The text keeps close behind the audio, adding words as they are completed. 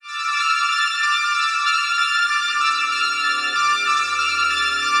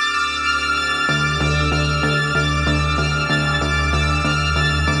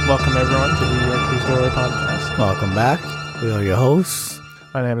Welcome everyone to the True Story Podcast. Welcome back. We are your hosts.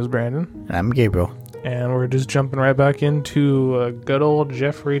 My name is Brandon. And I'm Gabriel. And we're just jumping right back into good old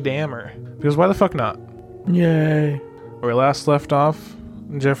Jeffrey Dahmer. Because why the fuck not? Yay. Where we last left off,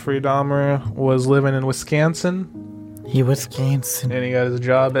 Jeffrey Dahmer was living in Wisconsin. Wisconsin. And he got his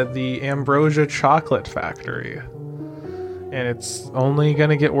job at the Ambrosia Chocolate Factory. And it's only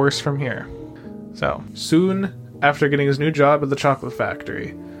going to get worse from here. So, soon after getting his new job at the chocolate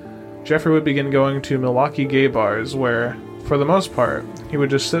factory, Jeffrey would begin going to Milwaukee gay bars where, for the most part, he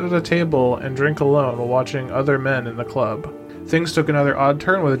would just sit at a table and drink alone while watching other men in the club. Things took another odd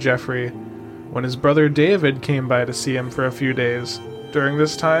turn with Jeffrey when his brother David came by to see him for a few days. During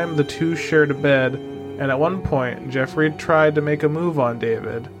this time, the two shared a bed, and at one point, Jeffrey tried to make a move on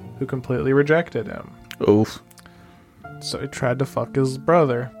David, who completely rejected him. Oof. So he tried to fuck his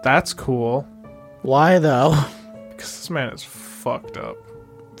brother. That's cool. Why though? Because this man is fucked up.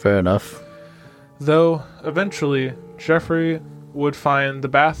 Fair enough. Though, eventually, Jeffrey would find the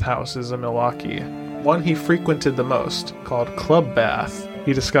bathhouses in Milwaukee. One he frequented the most, called Club Bath.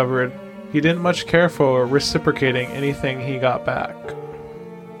 He discovered he didn't much care for reciprocating anything he got back.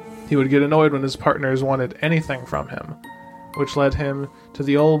 He would get annoyed when his partners wanted anything from him, which led him to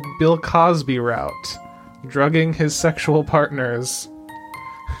the old Bill Cosby route, drugging his sexual partners.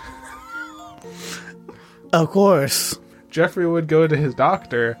 Of course. Jeffrey would go to his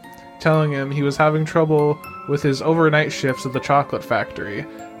doctor, telling him he was having trouble with his overnight shifts at the chocolate factory,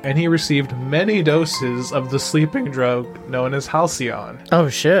 and he received many doses of the sleeping drug known as Halcyon. Oh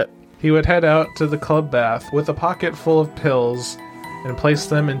shit. He would head out to the club bath with a pocket full of pills and place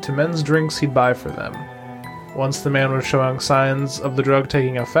them into men's drinks he'd buy for them. Once the man was showing signs of the drug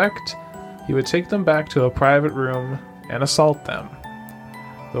taking effect, he would take them back to a private room and assault them.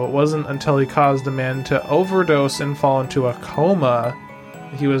 Though it wasn't until he caused the man to overdose and fall into a coma,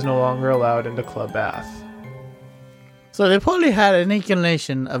 he was no longer allowed into Club Bath. So they probably had an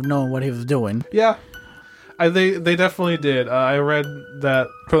inclination of knowing what he was doing. Yeah, they definitely did. I read that,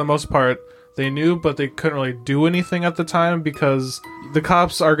 for the most part, they knew, but they couldn't really do anything at the time because the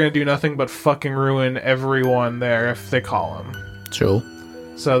cops are going to do nothing but fucking ruin everyone there if they call them. True.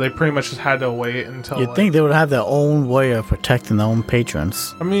 So they pretty much just had to wait until... You'd think they would have their own way of protecting their own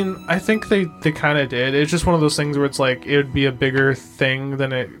patrons. I mean, I think they kind of did. It's just one of those things where it's like, it would be a bigger thing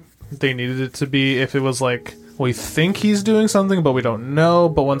than they needed it to be if it was like, we think he's doing something, but we don't know.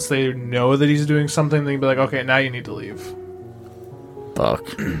 But once they know that he's doing something, they'd be like, okay, now you need to leave. Fuck.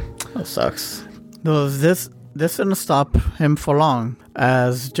 That sucks. Though this didn't stop him for long,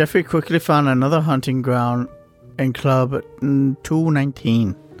 as Jeffrey quickly found another hunting ground in Club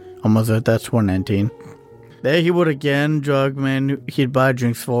 219. Almost at that 119. There he would again drug men he'd buy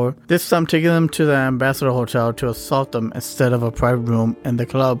drinks for, this time taking them to the Ambassador Hotel to assault them instead of a private room in the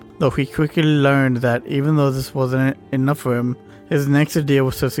club. Though he quickly learned that even though this wasn't enough for him, his next idea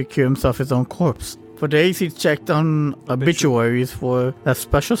was to secure himself his own corpse. For days he checked on obituaries for that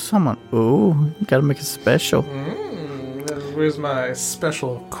special someone. Ooh, gotta make it special. Where's my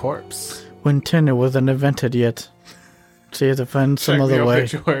special corpse? When Tinder wasn't invented yet. So you have to find some other way.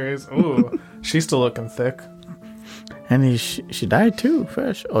 Obituaries. Ooh, she's still looking thick. And she died too,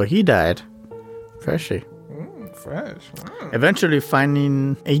 fresh. Oh, he died. Freshy. Fresh. Eventually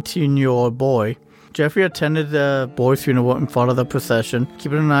finding 18-year-old boy, Jeffrey attended the boy's funeral and followed the procession,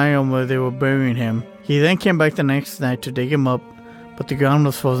 keeping an eye on where they were burying him. He then came back the next night to dig him up, but the ground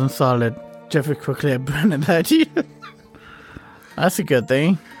was frozen solid. Jeffrey quickly abandoned the idea. That's a good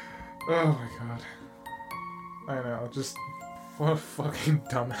thing. Oh my god. I know, just what a fucking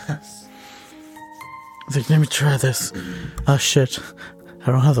dumbass. I was like, let me try this. Oh shit. I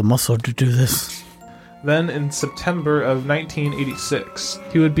don't have the muscle to do this. Then in September of 1986,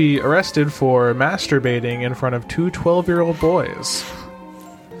 he would be arrested for masturbating in front of two 12-year-old boys.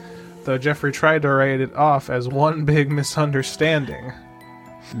 Though Jeffrey tried to write it off as one big misunderstanding.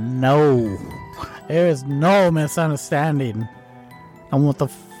 No. There is no misunderstanding on what the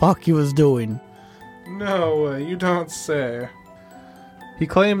fuck he was doing. No, you don't say. He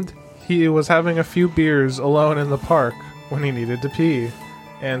claimed he was having a few beers alone in the park when he needed to pee,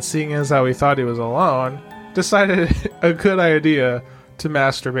 and seeing as how he thought he was alone, decided a good idea to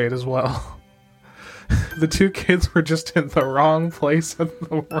masturbate as well. The two kids were just in the wrong place at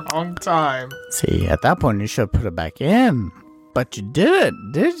the wrong time. See, at that point you should have put it back in. But you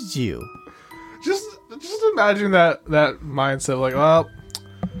didn't, did you? Just imagine that mindset, like, well,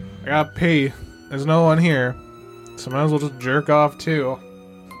 I gotta pee. There's no one here, so might as well just jerk off too.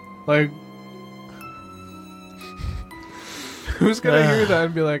 Like, who's gonna hear that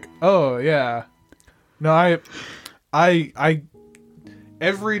and be like, oh yeah, no, I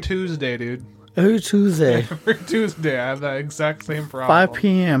Every Tuesday, dude. Every Tuesday. Every Tuesday, I have that exact same problem. 5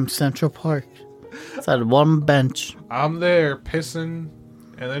 p.m. Central Park. It's at one bench. I'm there pissing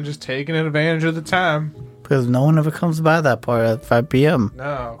and then just taking advantage of the time. Because no one ever comes by that part at 5 p.m. No,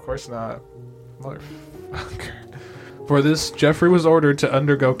 of course not. Motherfucker. For this, Jeffrey was ordered to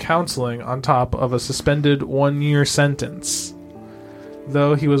undergo counseling on top of a suspended 1-year sentence.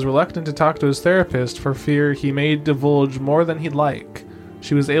 Though he was reluctant to talk to his therapist for fear he may divulge more than he'd like,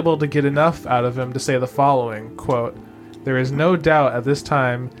 she was able to get enough out of him to say the following, quote, "There is no doubt at this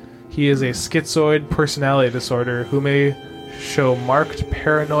time he is a schizoid personality disorder who may show marked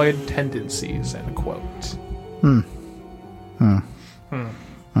paranoid tendencies," end quote.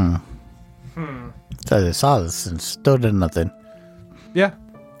 So they saw this and still did nothing. Yeah.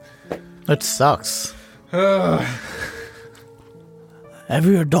 It sucks.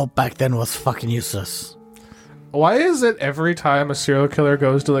 Every adult back then was fucking useless. Why is it every time a serial killer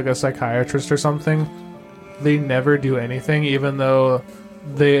goes to like a psychiatrist or something, they never do anything, even though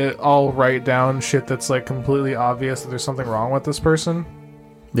they all write down shit that's like completely obvious that there's something wrong with this person?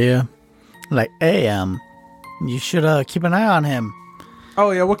 Yeah. Like, hey, you should keep an eye on him.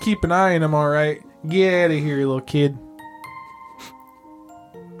 Oh yeah, we'll keep an eye on him, alright. Get out of here, you little kid.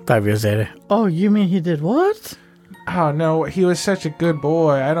 5 years later. Oh, you mean he did what? Oh no, he was such a good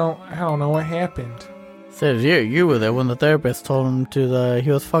boy. I don't know what happened. Says you were there when the therapist told him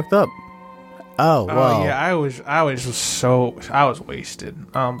he was fucked up. Oh, wow. Oh yeah, I was wasted.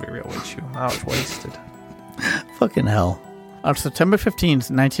 I'll be real with you. I was wasted. Fucking hell. On September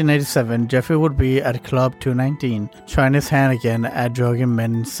 15th, 1987, Jeffrey would be at Club 219, trying his hand again at drugging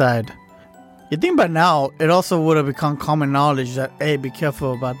men inside. You'd think by now, it also would have become common knowledge that, hey, be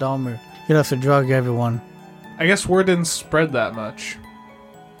careful about Dahmer. He loves to drug everyone. I guess word didn't spread that much.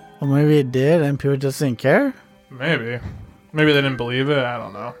 Or maybe it did and people just didn't care? Maybe. Maybe they didn't believe it. I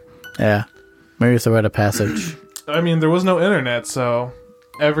don't know. Yeah. Maybe it's a rite of passage. I mean, there was no internet, so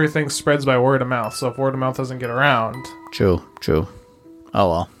everything spreads by word of mouth. So if word of mouth doesn't get around... True. Oh,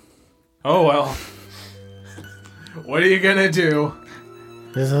 well. Oh, well. What are you gonna do?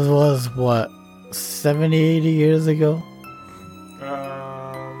 This was, what, 70, 80 years ago?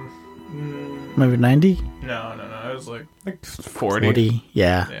 Maybe 90? No. It was like 40. 40,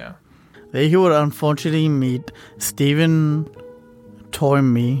 yeah. Yeah. There he would unfortunately meet Stephen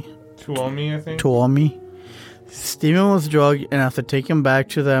Tuomi, I think. Tuomi. Stephen was drugged, and after taken back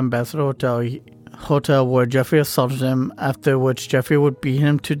to the Ambassador Hotel where Jeffrey assaulted him, after which Jeffrey would beat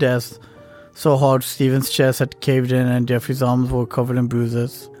him to death so hard Stephen's chest had caved in and Jeffrey's arms were covered in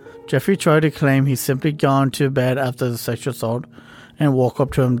bruises. Jeffrey tried to claim he'd simply gone to bed after the sexual assault and woke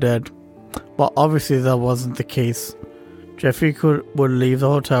up to him dead. But obviously that wasn't the case. Jeffrey would leave the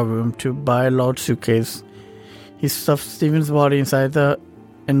hotel room to buy a large suitcase. He stuffed Stephen's body inside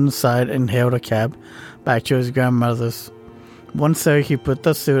and hailed a cab back to his grandmother's. Once there, he put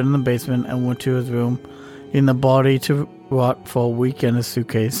the suit in the basement and went to his room, leaving the body to rot for a week in his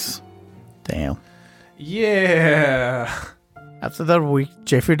suitcase. Damn. Yeah. After that week,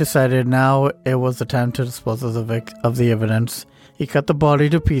 Jeffrey decided now it was the time to dispose of the evidence. He cut the body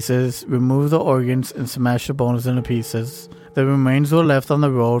to pieces, removed the organs, and smashed the bones into pieces. The remains were left on the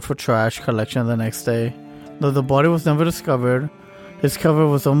road for trash collection the next day. Though the body was never discovered, his cover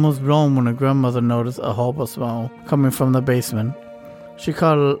was almost blown when her grandmother noticed a horrible smell coming from the basement. She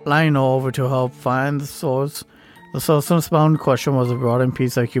called Lionel over to help find the source. The source of the smell in question was a rotting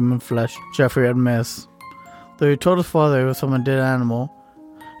piece of human flesh Jeffrey had missed. Though he told his father it was from a dead animal,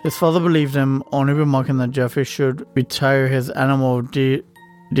 his father believed him, only remarking that Jeffrey should retire his animal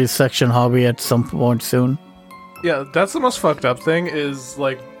dissection hobby at some point soon. Yeah, that's the most fucked up thing is,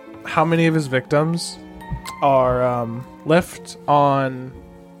 like, how many of his victims are left on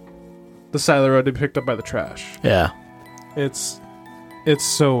the side of the road to be picked up by the trash. Yeah. It's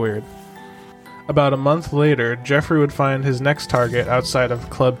so weird. About a month later, Jeffrey would find his next target outside of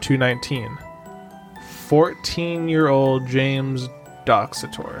Club 219. 14-year-old James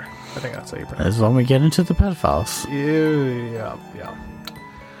Doxator. I think that's how you pronounce it. That's when we get into the pedophiles. Yeah.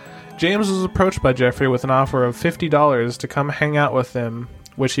 James was approached by Jeffrey with an offer of $50 to come hang out with him,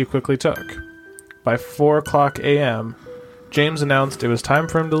 which he quickly took. By 4:00 a.m., James announced it was time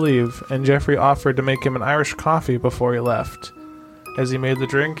for him to leave, and Jeffrey offered to make him an Irish coffee before he left. As he made the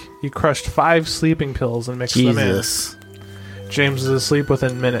drink, he crushed 5 sleeping pills and mixed them in. James was asleep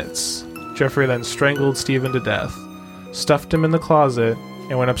within minutes. Jeffrey then strangled Stephen to death, stuffed him in the closet,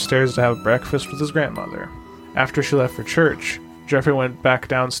 and went upstairs to have breakfast with his grandmother. After she left for church, Jeffrey went back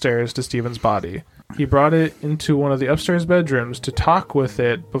downstairs to Stephen's body. He brought it into one of the upstairs bedrooms to talk with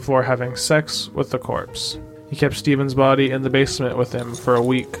it before having sex with the corpse. He kept Stephen's body in the basement with him for a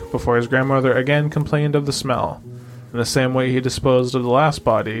week before his grandmother again complained of the smell. In the same way he disposed of the last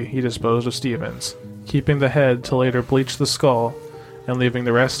body, he disposed of Stephen's, keeping the head to later bleach the skull and leaving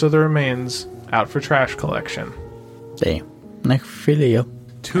the rest of the remains out for trash collection. Damn. Necrophilia.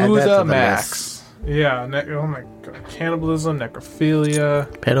 To the max. Yeah, oh my god. Cannibalism, necrophilia,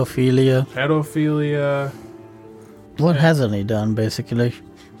 pedophilia. What hasn't he done, basically?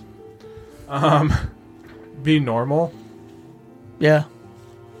 Be normal. Yeah.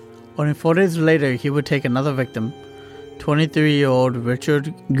 Only 4 days later, he would take another victim, 23-year-old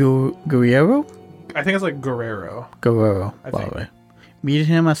Richard Guerrero? I think it's like Guerrero. By the way. Meeting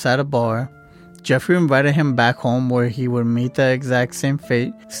him outside a bar, Jeffrey invited him back home where he would meet the exact same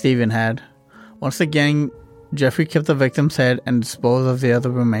fate Stephen had. Once again, Jeffrey kept the victim's head and disposed of the other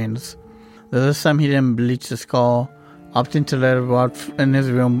remains. This time he didn't bleach the skull, opting to let it rot in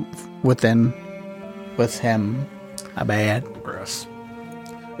his room with him. Bad. Gross.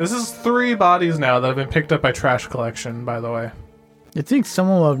 This is 3 bodies now that have been picked up by trash collection, by the way. You think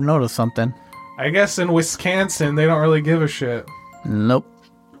someone would have noticed something? I guess in Wisconsin, they don't really give a shit. Nope.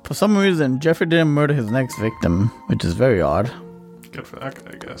 For some reason, Jeffrey didn't murder his next victim, which is very odd. Good for that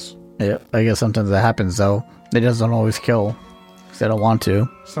guy, I guess. Yeah, I guess sometimes that happens, though. They just don't always kill, because they don't want to.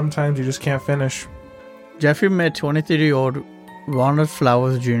 Sometimes you just can't finish. Jeffrey met 23-year-old Ronald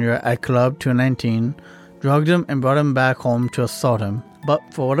Flowers Jr. at Club 219, drugged him, and brought him back home to assault him. But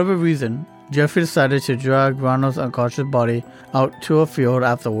for whatever reason, Jeffrey decided to drag Ronald's unconscious body out to a field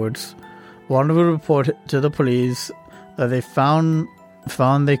afterwards. Ronald would report to the police that they found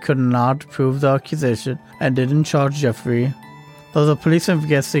they could not prove the accusation and didn't charge Jeffrey. Though the police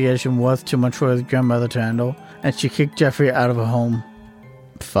investigation was too much for his grandmother to handle, and she kicked Jeffrey out of her home.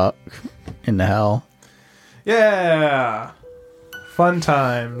 Fuck. In the hell. Yeah! Fun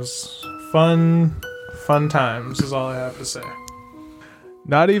times. Fun times is all I have to say.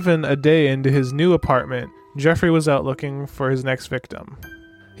 Not even a day into his new apartment, Jeffrey was out looking for his next victim.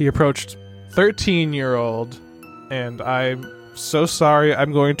 He approached 13-year-old, and I'm so sorry,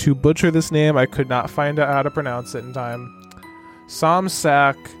 I'm going to butcher this name. I could not find out how to pronounce it in time.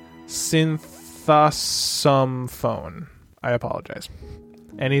 Somsak Synthosumphone. I apologize.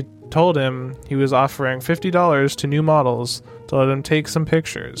 And he told him he was offering $50 to new models to let him take some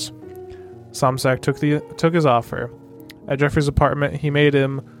pictures. Somsak took his offer. At Jeffrey's apartment, he made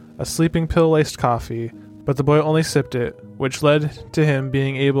him a sleeping pill-laced coffee, but the boy only sipped it, which led to him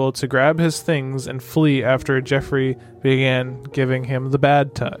being able to grab his things and flee after Jeffrey began giving him the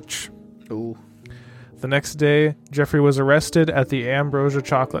bad touch. Ooh. The next day, Jeffrey was arrested at the Ambrosia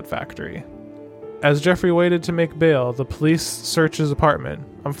Chocolate Factory. As Jeffrey waited to make bail, the police searched his apartment.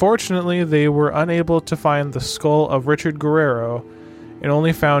 Unfortunately, they were unable to find the skull of Richard Guerrero and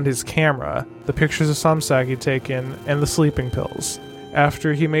only found his camera, the pictures of Somsak he'd taken, and the sleeping pills.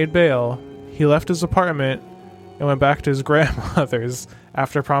 After he made bail, he left his apartment and went back to his grandmother's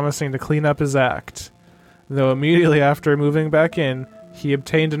after promising to clean up his act. Though immediately after moving back in, he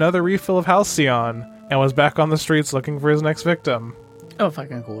obtained another refill of Halcyon and was back on the streets looking for his next victim. Oh,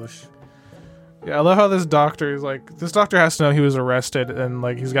 fucking course. Yeah, I love how this doctor has to know he was arrested and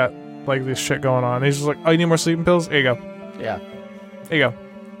like he's got like this shit going on. He's just like, oh, you need more sleeping pills? There you go. Yeah. There you go.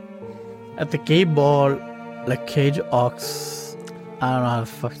 At the gay bar, La Cage Ox. I don't know how to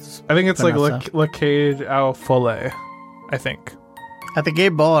fuck this. I think it's like La Cage au Follet. I think. At the gay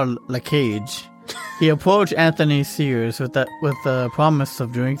bar, La Cage, he approached Anthony Sears with the promise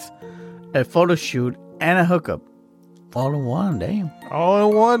of drinks, a photo shoot, and a hookup. All in one, damn. All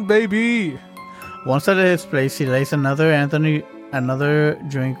in one, baby. Once at his place, he laced another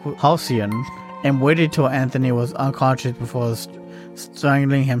drink with Halcyon and waited till Anthony was unconscious before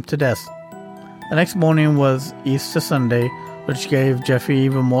strangling him to death. The next morning was Easter Sunday, which gave Jeffrey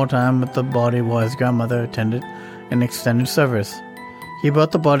even more time with the body while his grandmother attended an extended service. He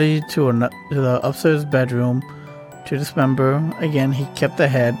brought the body to the upstairs bedroom to dismember. Again, he kept the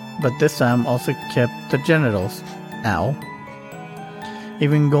head, but this time also kept the genitals. Ow.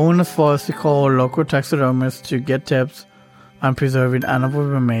 Even going as far as to call local taxidermists to get tips on preserving animal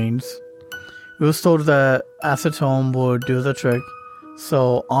remains. He was told that acetone would do the trick,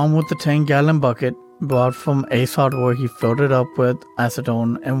 so on with the 10-gallon bucket brought from Ace Hardware, he filled it up with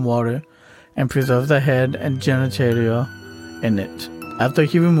acetone and water and preserved the head and genitalia in it. After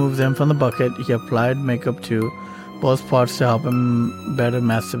he removed them from the bucket, he applied makeup to both parts to help him better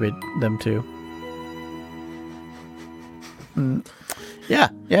masturbate them too. Yeah,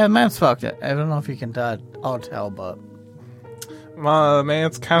 man's fucked it. I don't know if you can all tell, but my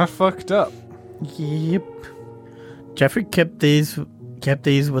man's kind of fucked up. Yep. Jeffrey kept these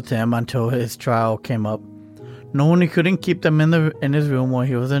with him until his trial came up. Knowing he couldn't keep them in his room while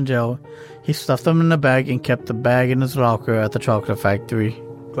he was in jail, he stuffed them in a bag and kept the bag in his locker at the chocolate factory.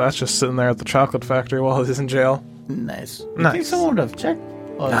 Glass just sitting there at the chocolate factory while he's in jail. Nice. You think someone would have checked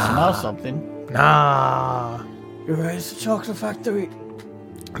or smelled something? Nah. You're right, it's a chocolate factory.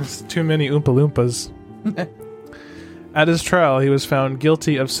 There's too many Oompa Loompas. At his trial, he was found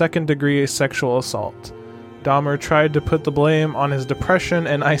guilty of second-degree sexual assault. Dahmer tried to put the blame on his depression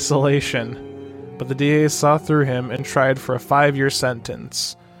and isolation, but the DA saw through him and tried for a 5-year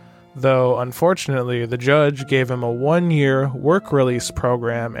sentence. Though, unfortunately, the judge gave him a 1-year work release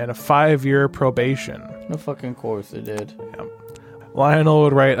program and a 5-year probation. No fucking course they did. Yeah. Lionel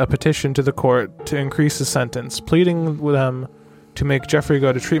would write a petition to the court to increase his sentence, pleading with them to make Jeffrey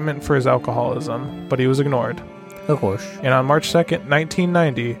go to treatment for his alcoholism, but he was ignored. Of course. And on March 2nd,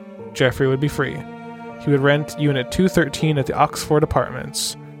 1990, Jeffrey would be free. He would rent Unit 213 at the Oxford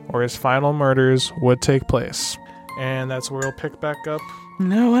Apartments, where his final murders would take place. And that's where we'll pick back up.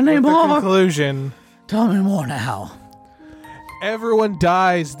 No With the anymore. conclusion. Tell me more now. Everyone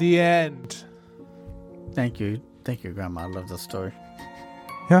dies. The end. Thank you, Grandma. I love this story.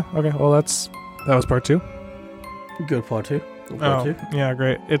 Yeah. Okay. Well, that was part 2. Good part 2. Oh, yeah,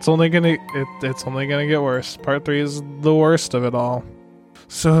 great. It's only gonna get worse. Part 3 is the worst of it all.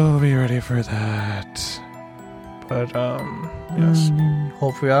 So be ready for that. But yes.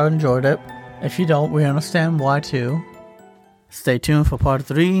 Hopefully I enjoyed it. If you don't, we understand why too. Stay tuned for part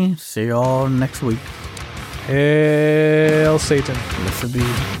 3. See y'all next week. Hail Satan. Listen, be.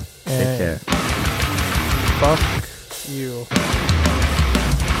 Take care. Fuck you.